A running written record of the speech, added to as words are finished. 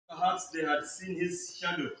perhaps they had seen his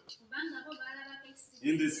shadow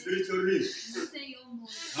in the spiritual realm.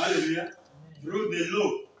 Hallelujah. Through the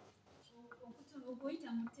law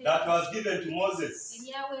that was given to Moses,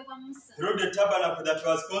 through the tabernacle that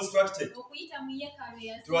was constructed,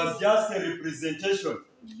 it was just a representation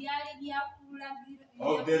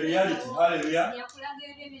of the reality. Hallelujah.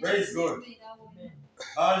 Praise God.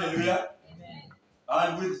 Hallelujah.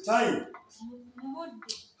 And with time,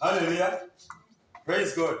 hallelujah.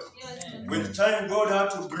 Praise God. With time, God had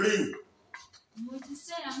to bring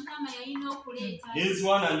his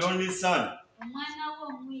one and only son,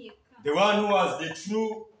 the one who was the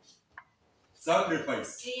true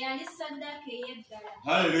sacrifice.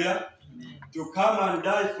 Hallelujah. To come and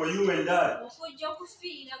die for you and I.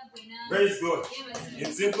 Praise God.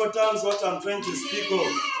 In simple terms, what I'm trying to speak of,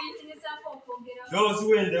 those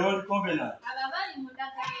who are in the old covenant,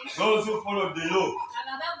 those who followed the law,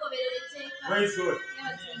 praise God,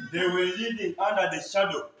 they were living under the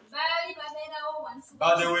shadow,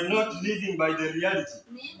 but they were not living by the reality.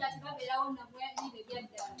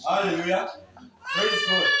 Hallelujah. Praise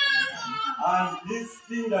God. And this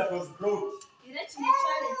thing that was brought,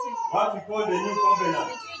 what we call the new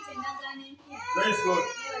covenant, praise God,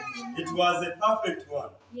 it was a perfect one.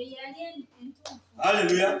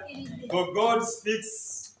 Hallelujah. For God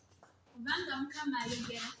speaks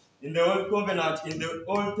in the old covenant, in the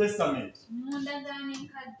Old Testament,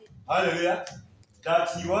 hallelujah, that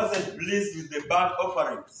he wasn't pleased with the burnt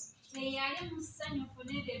offerings.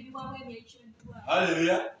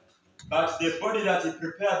 Hallelujah. But the body that he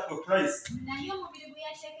prepared for Christ,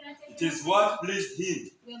 it is what pleased him.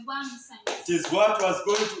 It is what was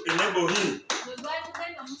going to enable him.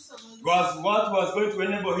 Was what was going to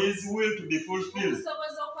enable his will to be fulfilled.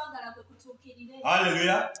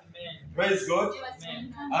 Hallelujah. Amen. Praise God.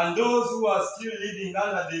 Amen. And those who are still living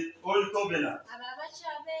under the old covenant,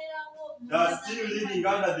 they are still living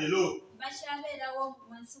under the law.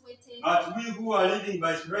 But we who are living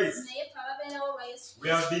by grace, we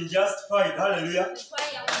have been justified. Hallelujah.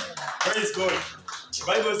 Praise God. The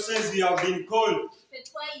Bible says we have been called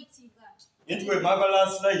into a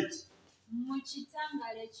marvelous light.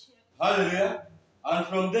 Hallelujah. And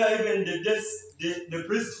from there, even the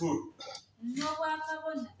priesthood,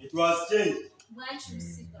 it was changed.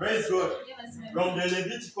 Praise God. From the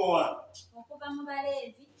Levitical one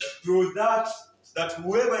to that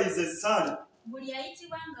whoever is a son,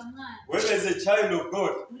 whoever is a child of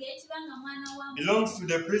God, belongs to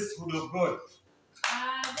the priesthood of God.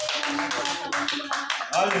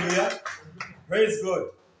 Hallelujah. Praise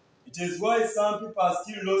God. It is why some people are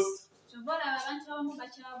still lost.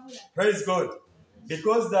 Praise God.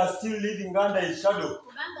 Because they are still living under a shadow.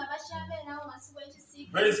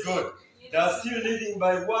 Praise God. They are still living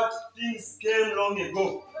by what things came long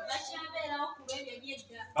ago.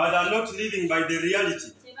 But are not living by the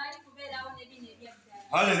reality.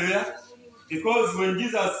 Hallelujah. Because when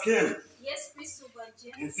Jesus came,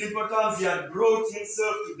 in simple terms, he had brought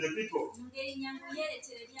himself to the people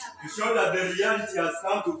to show that the reality has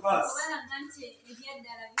come to pass.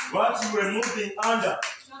 What you were moving under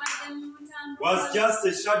was just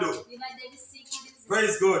a shadow.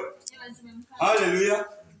 Praise God. Hallelujah.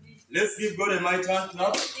 Let's give God a mighty hand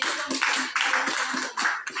clap.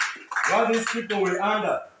 What these people were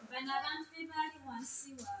under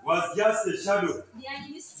was just a shadow.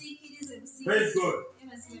 Praise God.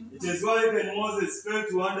 It is why even Moses failed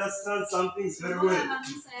to understand some things very well.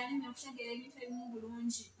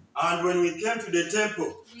 And when we came to the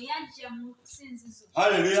temple,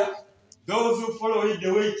 hallelujah, those who follow it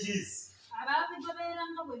the way it is,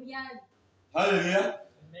 hallelujah,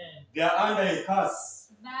 they are under a curse.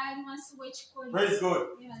 Praise God.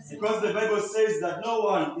 Because the Bible says that no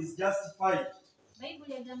one is justified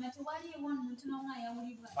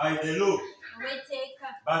by the law,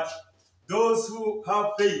 but those who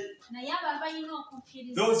have faith,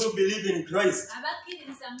 those who believe in Christ,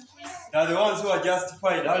 are the ones who are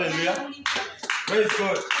justified. Hallelujah. Praise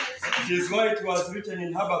God. It is why it was written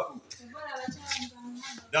in Habakkuk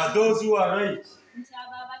that those who are right,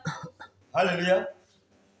 hallelujah,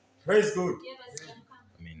 praise God.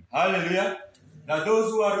 Amen. Hallelujah. That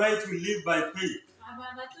those who are right will live by faith.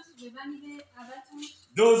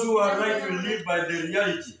 Those who are right will live by the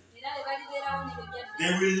reality.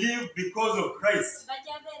 They will live because of Christ,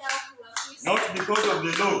 not because of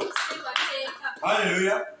the law.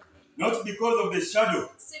 Hallelujah. Not because of the shadow.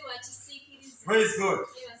 Praise God.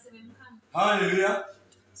 Hallelujah.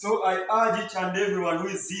 So I urge each and everyone who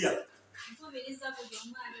is here,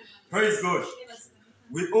 praise God,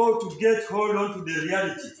 we ought to get hold on to the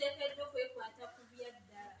reality.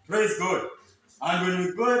 Praise God. And when we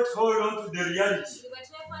get hold on to the reality,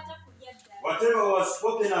 whatever was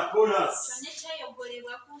spoken upon us,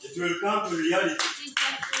 it will come to reality.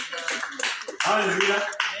 Hallelujah.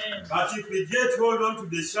 But if we get hold on to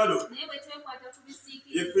the shadow,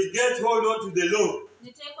 if we get hold on to the law,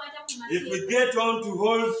 if we get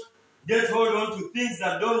hold on to things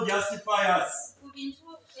that don't justify us,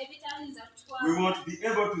 we won't be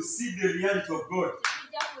able to see the reality of God.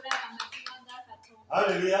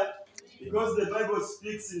 Hallelujah. Because the Bible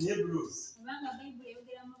speaks in Hebrews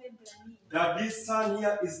that this son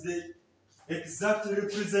here is the exact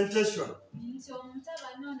representation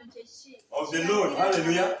of the Lord.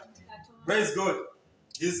 Hallelujah. Praise God.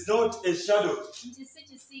 He's not a shadow.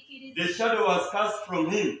 The shadow was cast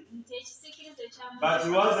from him, but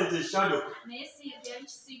he wasn't a shadow.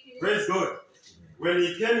 Praise God. When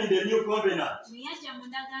he came in the new covenant, he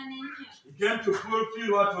came to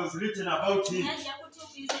fulfill what was written about him.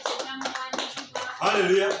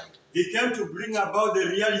 Hallelujah. He came to bring about the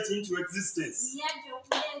reality into existence.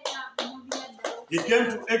 He came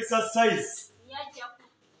to exercise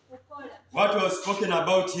what was spoken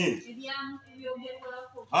about him.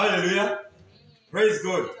 Hallelujah. Praise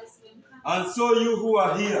God. And so you who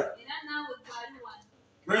are here,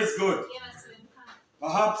 praise God.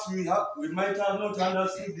 Perhaps we might have not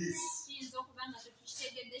understood this.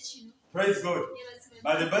 Praise God.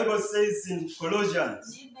 But the Bible says in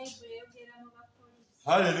Colossians,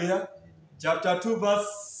 hallelujah, chapter 2, verse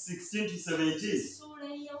 16 to 17,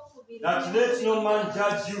 that let no man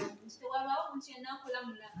judge you.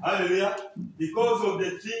 Hallelujah. Because of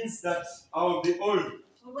the things that are of the old.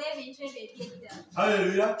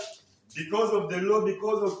 Hallelujah. Because of the law,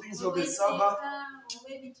 because of things of the Sabbath.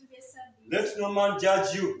 Let no man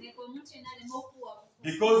judge you.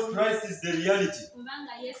 Because Christ is the reality.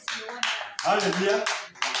 Hallelujah.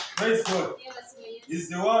 Praise God. He's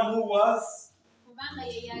the one who was,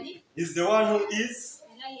 he's the one who is,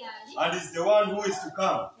 and is the one who is to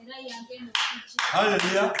come.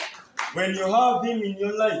 Hallelujah. When you have him in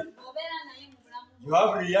your life, you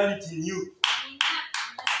have reality in you.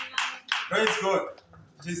 Praise God.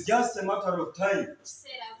 It is just a matter of time.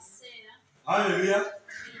 Hallelujah.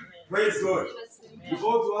 Praise God. You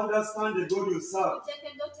ought to understand the God you serve.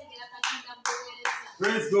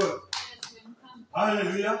 Praise God.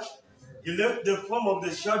 Hallelujah. He left the form of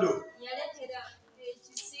the shadow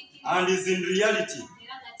and is in reality.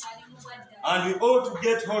 And we ought to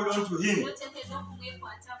get hold on to him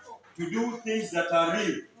to do things that are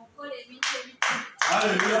real.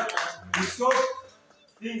 Hallelujah. To stop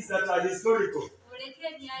things that are historical,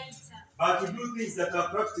 but to do things that are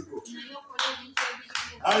practical.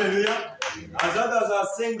 Hallelujah. As others are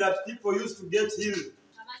saying that people used to get healed,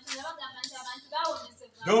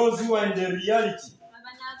 those who are in the reality,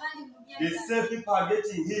 they say people are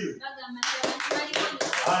getting healed,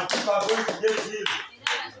 and people are going to get healed.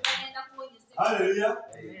 Hallelujah.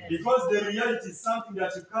 Because the reality is something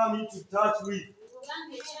that you come into touch with.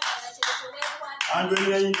 And when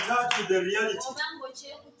you are in touch with the reality,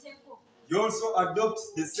 you also adopt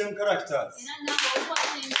the same characters.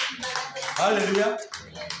 Hallelujah.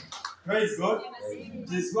 Praise God.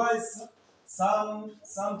 It is why some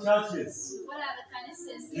churches,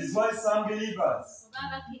 it is why some believers,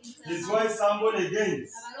 it is why some born again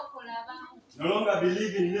no longer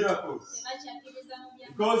believe in miracles,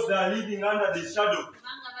 because they are living under the shadow.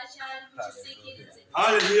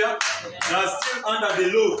 Hallelujah. They are still under the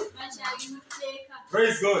law.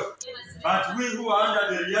 Praise God. But we who are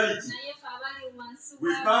under the reality,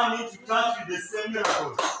 we come into touch with the same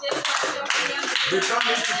miracles. We come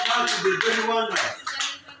into touch with the very wonders.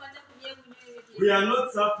 We are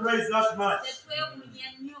not surprised that much,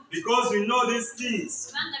 because we know these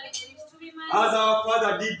things as our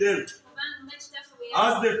Father did them,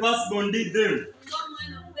 as the firstborn did them.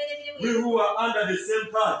 We who are under the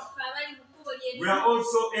same path, we are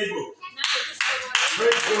also able.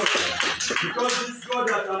 Praise God. Because this God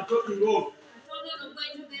that I'm talking of,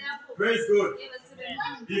 praise God,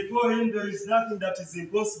 before him there is nothing that is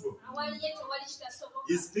impossible.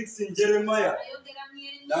 He speaks in Jeremiah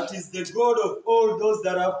that is the God of all those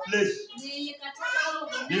that have flesh.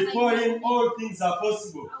 Before him all things are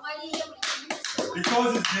possible,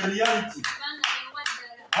 because it's the reality.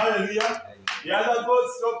 Hallelujah. The other God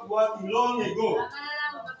stopped working long ago.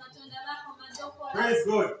 Praise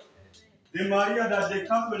God. The Maria that the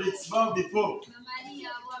Catholics bow before,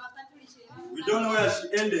 we don't know where she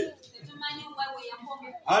ended.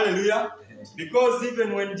 Hallelujah. Because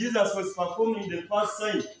even when Jesus was performing the first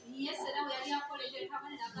sign,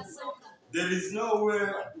 there is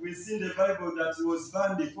nowhere we see in the Bible that he was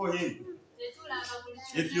burned before him.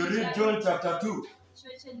 If you read John chapter 2,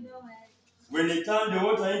 when he turned the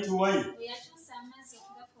water into wine,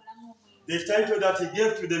 the title that he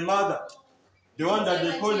gave to the mother, the one that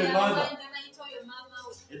they call the mother,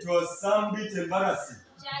 it was some bit embarrassing.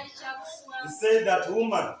 He said that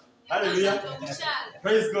woman, hallelujah,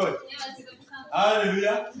 praise God,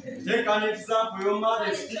 hallelujah, take an example, your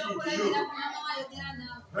mother is speaking to you,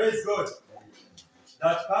 praise God,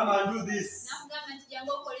 that come and do this.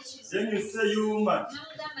 Then you say, you woman,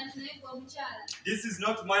 this is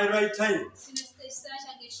not my right time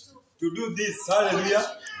to do this,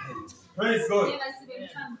 hallelujah, praise God,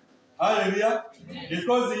 hallelujah,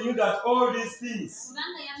 because he knew that all these things,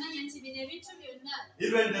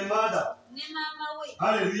 even the mother,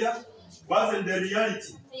 hallelujah, wasn't the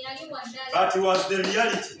reality, but it was the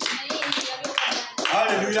reality,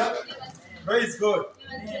 hallelujah, praise God.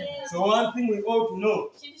 So one thing we ought to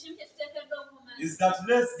know is that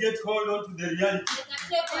let's get hold on to the reality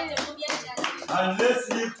and let's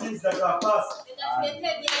leave things that are past.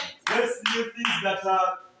 Let's leave things that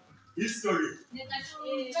are history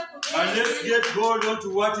and let's get hold on to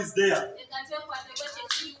what is there.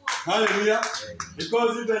 Hallelujah.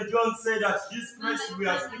 Because even John said that this Christ we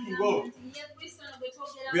are speaking of,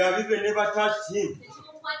 we have even never touched him.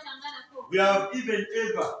 We have even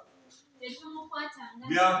ever,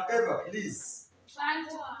 please.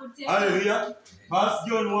 Hallelujah. 1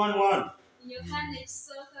 John 1:1.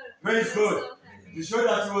 Praise God. To show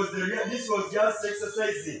that it was this was just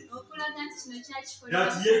exercising.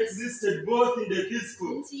 That he existed both in the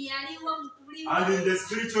physical and in the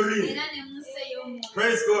spiritual realm.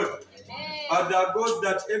 Praise God. But there are gods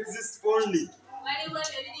that exist only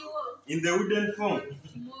in the wooden form.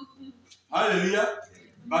 Hallelujah.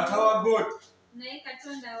 But our God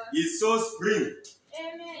is so supreme.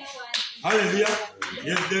 Hallelujah.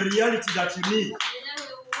 Is the reality that you need.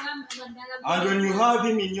 And when you have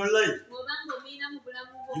him in your life,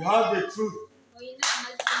 you have the truth. You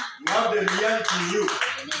have the reality in you.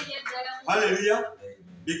 Hallelujah.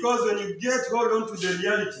 Because when you get hold on to the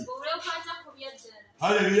reality,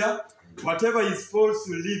 hallelujah, whatever is false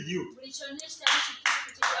will leave you.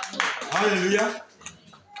 Hallelujah.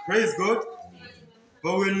 Praise God.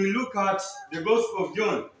 But when we look at the Gospel of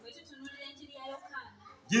John,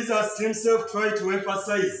 Jesus himself tried to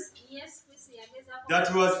emphasize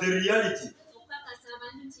that was the reality.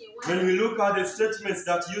 When we look at the statements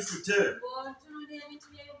that he used to tell,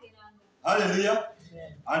 hallelujah,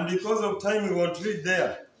 and because of time we won't read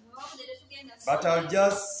there, but I'll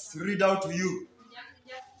just read out to you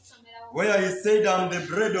where he said, I am the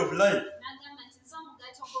bread of life,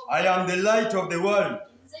 I am the light of the world,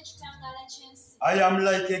 I am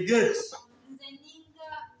like a gate,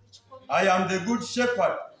 I am the good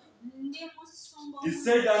shepherd. He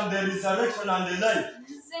said, I am the resurrection and the life,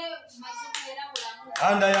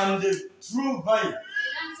 and I am the true vine.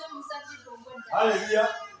 Hallelujah.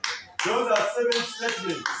 Those are 7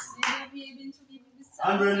 statements.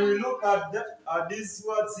 And when we look at these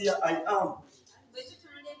words here, I am.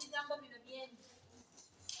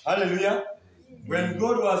 Hallelujah. When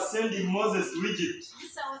God was sending Moses to Egypt,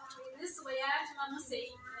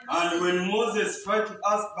 and when Moses tried to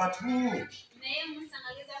ask, but who?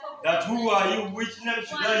 That who are you? Which name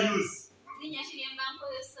should I use?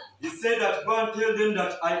 He said that go and tell them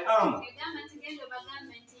that I am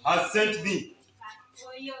has sent me.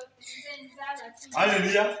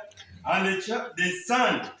 Hallelujah. And the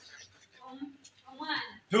son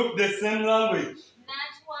took the same language.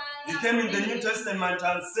 He came in the New Testament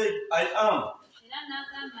and said, I am.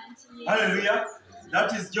 Hallelujah.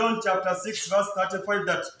 That is John chapter 6 verse 35,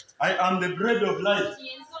 that I am the bread of life.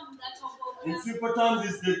 In simple terms,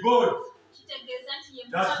 it's the God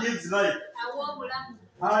that gives life.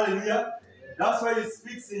 Hallelujah. That's why he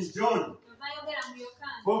speaks in John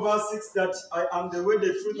 4 verse 6 that I am the way,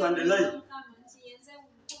 the truth, and the life.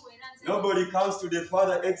 Nobody comes to the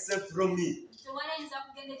Father except from me.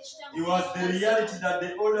 It was the reality that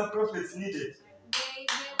the older prophets needed.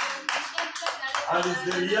 And it's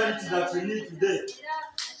the reality that we need today.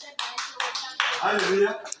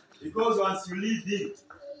 Hallelujah. Because once you leave him,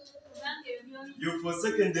 you've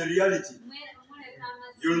forsaken the reality.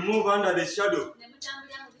 You'll move under the shadow.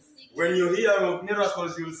 When you hear of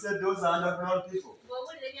miracles, you'll say those are underground people.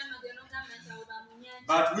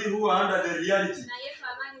 But we who are under the reality,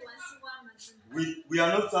 we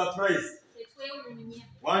are not surprised.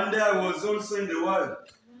 One day I was also in the world,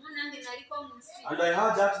 and I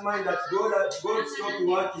had that mind that God stopped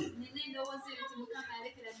working.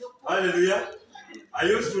 Hallelujah. I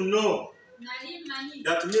used to know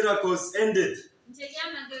that miracles ended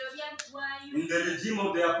in the regime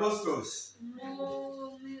of the apostles.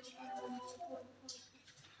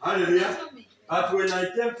 Hallelujah. But when I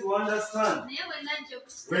came to understand,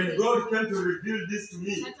 when God came to reveal this to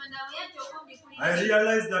me, I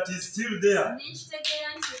realized that He's still there.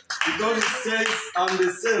 Because He says, I'm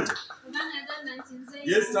the same.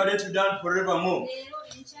 Yesterday, today, and forevermore.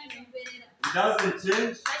 It doesn't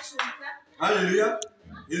change. Hallelujah.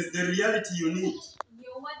 It's the reality you need.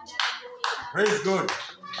 Praise God.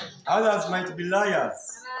 Others might be liars,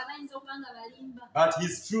 but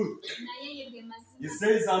His truth. He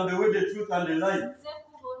says, I'm the way, the truth, and the life.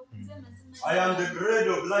 I am the bread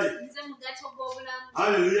of life.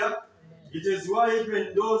 Hallelujah. It is why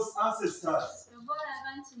even those ancestors,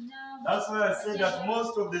 that's why I say that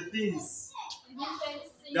most of the things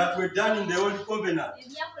that were done in the Old Covenant,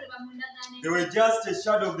 they were just a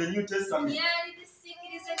shadow of the New Testament.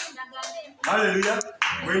 Hallelujah.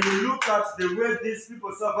 When you look at the way these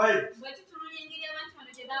people survived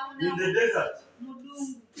in the desert,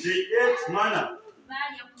 they ate manna.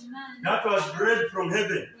 That was bread from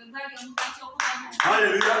heaven.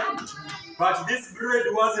 Hallelujah. But this bread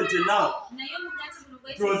wasn't enough.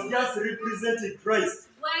 It was just representing Christ.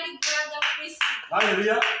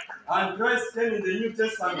 Hallelujah. And Christ came in the New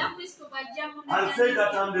Testament and said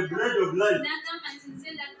that I'm the bread of life.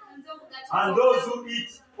 And those who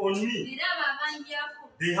eat on me,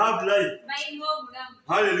 they have life.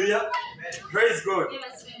 Hallelujah. Praise God.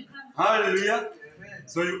 Hallelujah.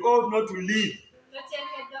 So you ought not to live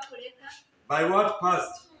by what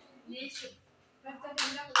passed. You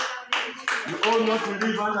ought not to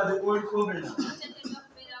live under the old covenant,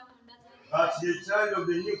 but the child of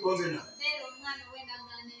the new covenant.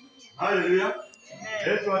 Hallelujah.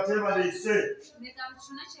 Let whatever they say.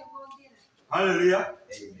 Hallelujah.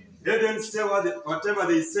 Let them say whatever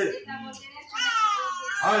they say.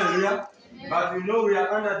 Hallelujah. But we know we are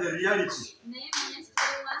under the reality.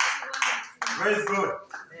 Praise God.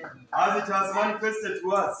 As it has manifested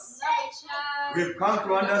to us, we've come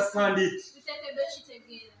to understand it.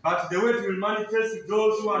 But the way it will manifest to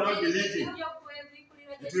those who are not believing,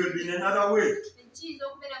 it will be in another way.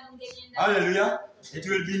 Hallelujah. It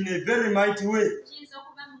will be in a very mighty way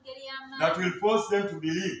that will force them to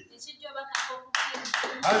believe.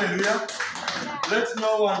 Hallelujah. Let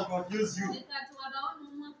no one confuse you.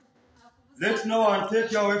 Let no one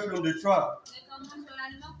take you away from the track.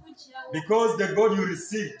 Because the God you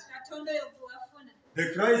received,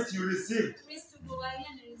 the Christ you received,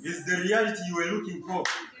 is the reality you were looking for.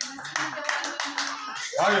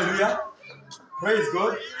 Hallelujah. Praise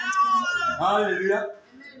God. Hallelujah.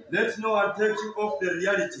 Let no one take you off the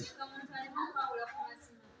reality.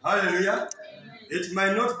 Hallelujah. It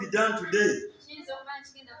might not be done today,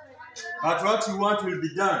 but what you want will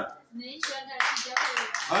be done.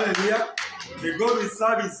 Hallelujah. The God we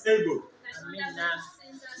serve is able.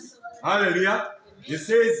 Hallelujah. He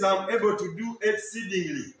says, I'm able to do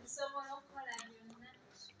exceedingly.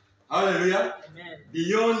 Hallelujah.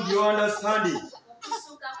 Beyond your understanding.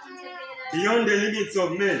 Beyond the limits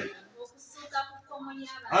of men.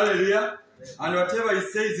 Hallelujah. And whatever He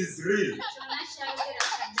says is real.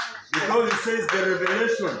 Because He says the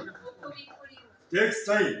revelation takes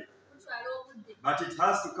time. But it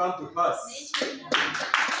has to come to pass.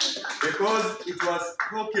 Because it was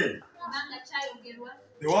spoken.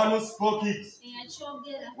 The one who spoke it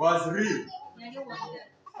was real.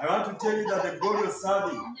 I want to tell you that the God you're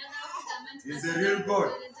serving is a real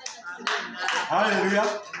God.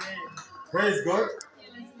 Hallelujah. Praise God.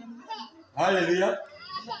 Hallelujah.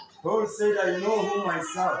 Paul said, I know whom I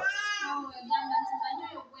serve.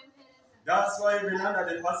 That's why even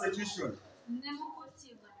under the persecution,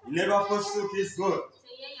 he never forsook his God.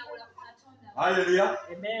 Hallelujah.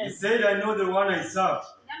 Amen. He said, I know the one I serve.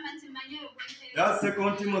 That's 2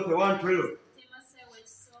 Timothy 1:12.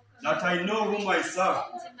 That I know whom I serve.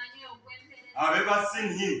 I've ever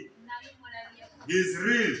seen Him. He is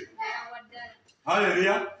real.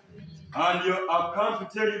 Hallelujah. And I've come to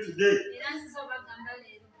tell you today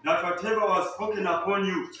that whatever was spoken upon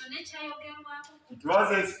you, it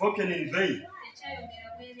wasn't spoken in vain.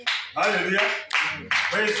 Hallelujah.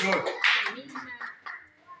 Praise God.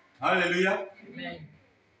 Hallelujah. Amen.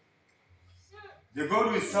 The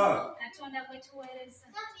God we serve,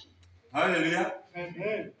 hallelujah,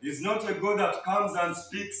 is not a God that comes and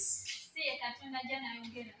speaks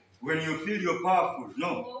when you feel you're powerful.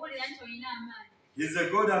 No. He's a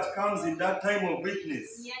God that comes in that time of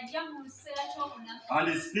weakness and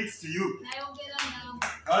He speaks to you.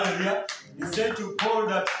 Hallelujah. He said to Paul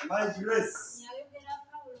that my grace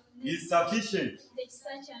is sufficient,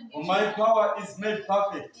 for my power is made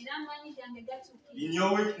perfect in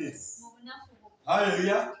your weakness.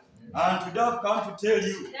 Hallelujah. And today I've come to tell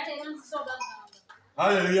you,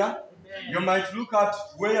 hallelujah, you might look at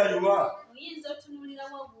where you are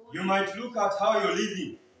You might look at how you're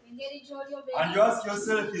living and you ask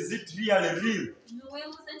yourself, is it really real?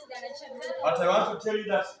 But I want to tell you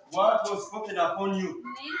that what was spoken upon you,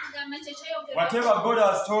 whatever God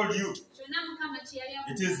has told you,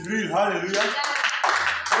 it is real. Hallelujah.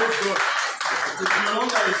 Praise God. It is no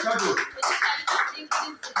longer a shadow.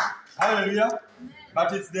 Hallelujah.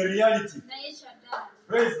 But it's the reality.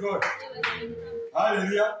 Praise God.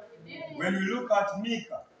 Hallelujah. When we look at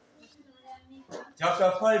Mecocm,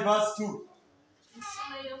 chapter 5, verse 2.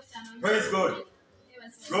 Praise God.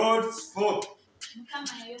 God spoke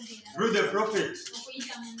through the prophet.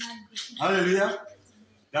 Hallelujah.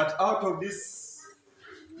 That out of this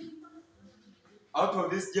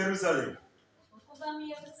Jerusalem.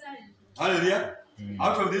 Hallelujah.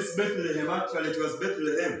 Out of this Bethlehem, actually it was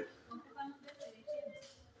Bethlehem,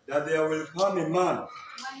 that there will come a man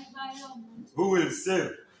who will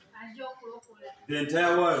save the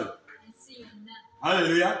entire world.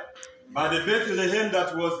 Hallelujah. But the Bethlehem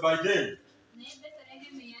that was by then,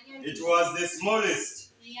 it was the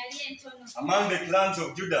smallest among the clans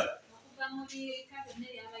of Judah.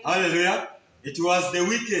 Hallelujah. It was the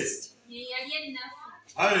weakest.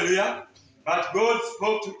 Hallelujah. But God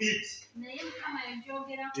spoke to it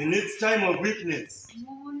in its time of weakness,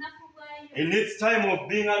 in its time of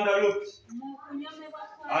being underlooked.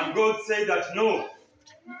 And God said that no,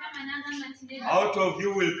 out of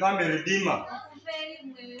you will come a redeemer.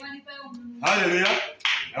 Hallelujah.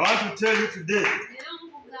 I want to tell you today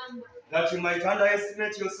that you might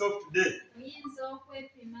underestimate yourself today.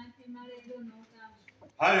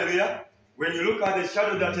 Hallelujah. When you look at the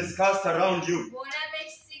shadow that is cast around you,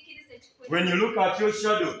 when you look at your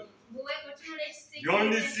shadow, you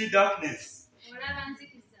only see darkness.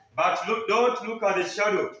 But don't look at the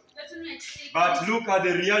shadow, but look at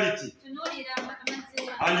the reality.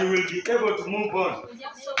 And you will be able to move on.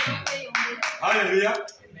 Hallelujah.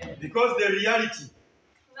 Because the reality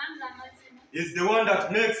is the one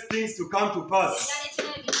that makes things to come to pass.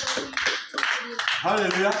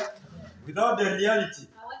 Hallelujah. Without the reality,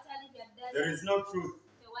 there is no truth.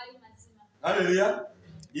 Hallelujah.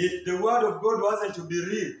 If the word of God wasn't to be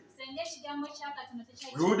real,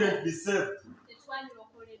 we wouldn't be saved.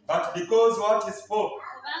 But because what is spoke,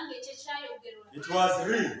 it was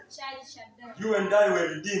real, you and I were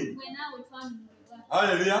redeemed.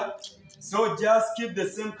 Hallelujah. So just keep the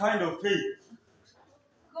same kind of faith.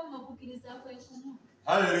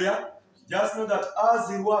 Hallelujah. Just know that as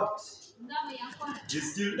he worked,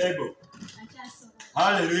 he's still able.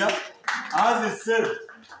 Hallelujah. As he saved,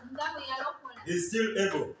 he's still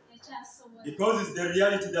able. Because it's the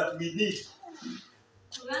reality that we need.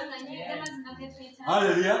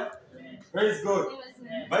 Hallelujah. Praise God.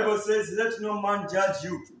 Bible says, let no man judge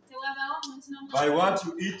you by what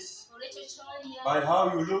you eat, by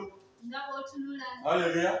how you look.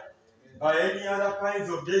 Hallelujah. By any other kinds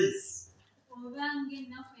of days.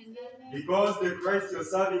 Because the Christ you're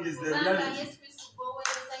serving is the reality.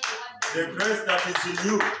 The Christ that is in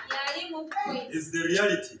you is the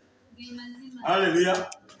reality. Hallelujah.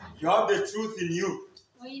 You have the truth in you.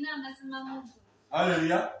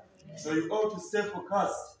 Hallelujah. So you ought to stay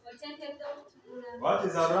focused. What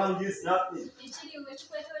is around you is nothing.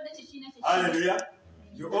 Hallelujah.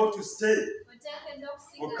 You ought to stay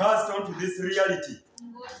focused onto this reality.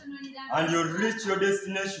 And you'll reach your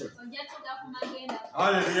destination.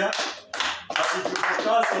 Hallelujah. But if you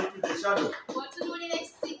focus onto the shadow,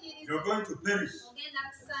 you're going to perish.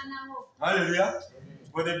 Hallelujah.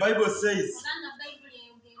 But the Bible says,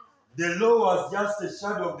 the law was just a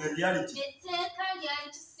shadow of the reality.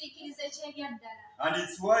 And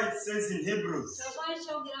it's why it says in Hebrews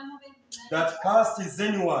that cursed is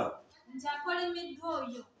anyone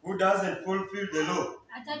who doesn't fulfill the law.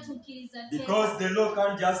 Because the law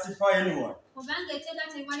can't justify anyone. But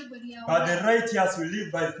the righteous will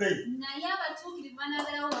live by faith.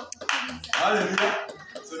 Hallelujah.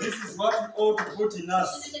 So this is what we ought to put in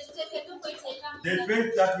us. The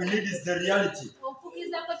faith that we need is the reality.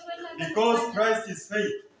 Because Christ is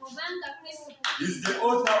faith. He's the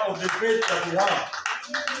author of the faith that we have.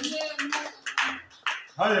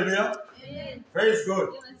 Hallelujah. Praise God.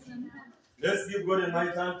 Let's give God a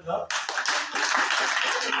mighty hand clap.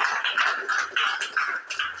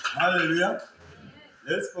 Hallelujah.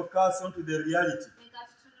 Let's focus onto the reality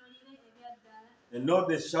and not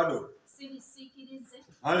the shadow.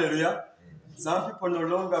 Hallelujah. Some people no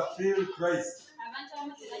longer feel Christ.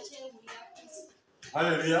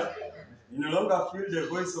 Hallelujah. You no longer feel the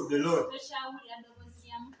voice of the Lord.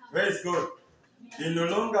 Praise God. They no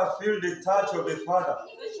longer feel the touch of the Father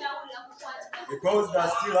because they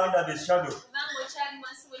are still under the shadow.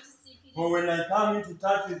 For when I come into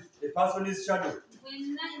touch with a person's shadow,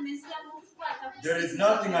 there is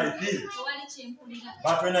nothing I feel.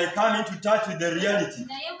 But when I come into touch with the reality,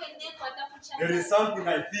 there is something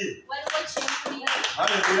I feel.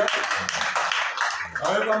 Hallelujah.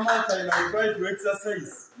 However much I might try to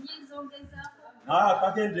exercise,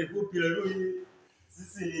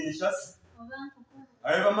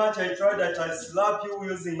 however much I try that I slap you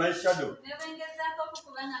using my shadow.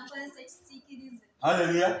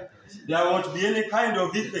 Hallelujah. There won't be any kind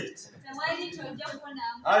of effect.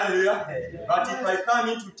 Hallelujah. But if I come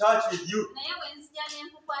into touch with you,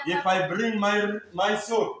 if I bring my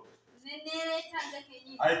soul,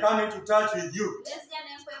 I come into touch with you,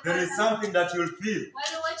 there is something that you'll feel.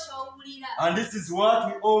 And this is what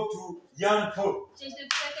we ought to yearn for.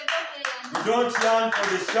 We don't yearn for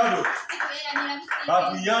the shadow,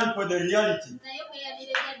 but we yearn for the reality.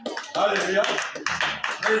 Hallelujah.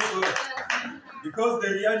 Praise God. Because the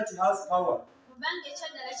reality has power,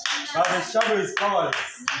 but the shadow is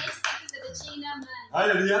powerless.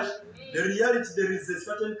 Hallelujah. The reality, there is a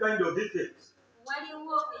certain kind of effect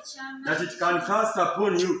that it can cast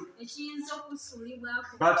upon you.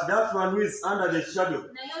 But that one who is under the shadow,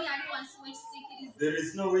 there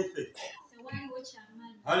is no effect.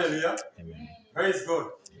 Hallelujah. Amen. Praise God.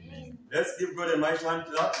 Amen. Let's give God a mighty hand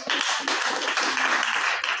clap.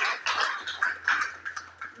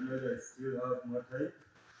 I still have more time.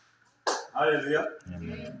 Hallelujah.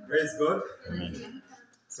 Amen. Praise God. Amen.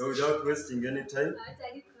 So without wasting any time,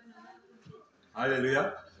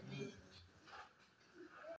 hallelujah.